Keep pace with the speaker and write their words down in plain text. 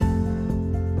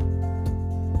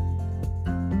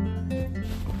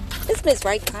It's Miss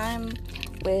Right Time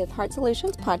with Heart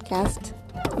Solutions Podcast.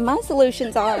 My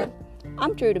solutions are,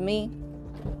 I'm true to me.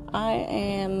 I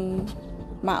am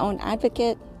my own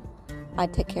advocate. I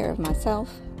take care of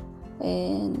myself.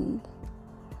 And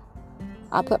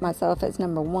I put myself as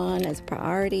number one, as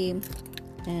priority.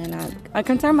 And I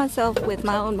concern myself with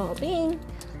my own well-being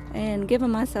and giving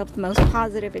myself the most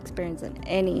positive experience in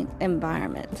any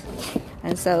environment.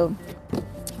 And so,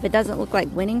 if it doesn't look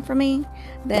like winning for me,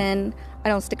 then I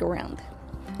don't stick around.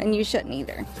 And you shouldn't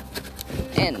either.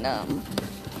 And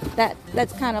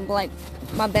that's kind of like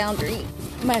my boundary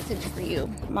message for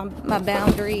you. My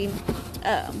boundary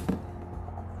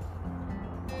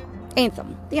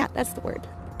anthem. Yeah, that's the word.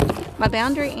 My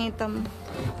boundary anthem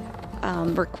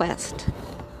request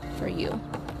for you.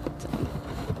 So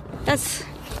that's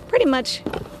pretty much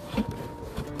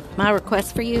my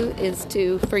request for you, is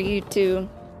for you to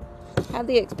have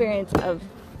the experience of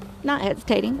not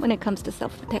hesitating when it comes to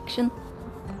self-protection.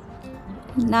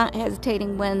 Not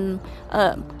hesitating when,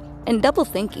 and double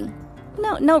thinking.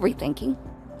 No rethinking.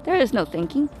 There is no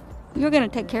thinking. You're going to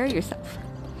take care of yourself.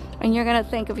 And you're going to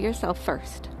think of yourself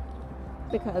first.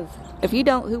 Because if you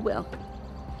don't, who will?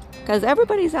 Because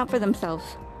everybody's out for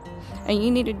themselves. And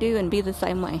you need to do and be the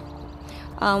same way.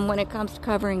 When it comes to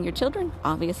covering your children,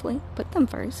 obviously, put them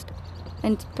first.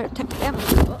 And protect them.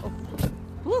 Uh-oh.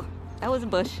 Woo, that was a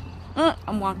bush.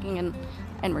 I'm walking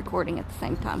and recording at the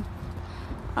same time.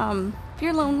 If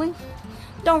you're lonely,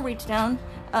 don't reach down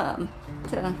to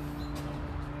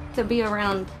be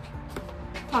around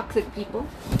toxic people,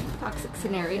 toxic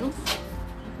scenarios.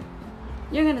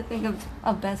 You're going to think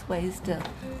of best ways to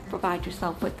provide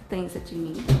yourself with the things that you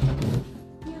need.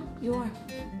 Yeah, you are.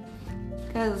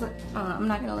 Because I'm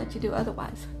not going to let you do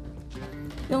otherwise.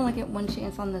 You only get one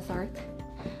chance on this earth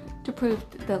to prove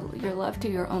your love to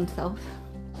your own self.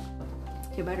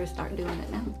 You better start doing it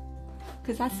now.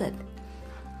 Because I said,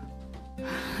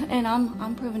 and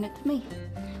I'm proving it to me.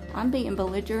 I'm being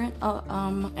belligerent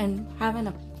and having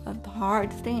a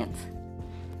hard stance.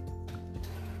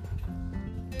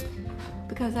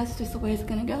 Because that's just the way it's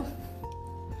going to go.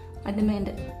 I demand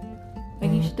it.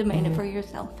 And you should demand it for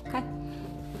yourself, okay?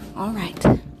 All right.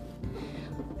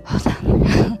 Hold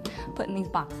on. Putting these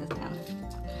boxes down.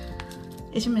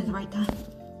 It's your Miss Right Time.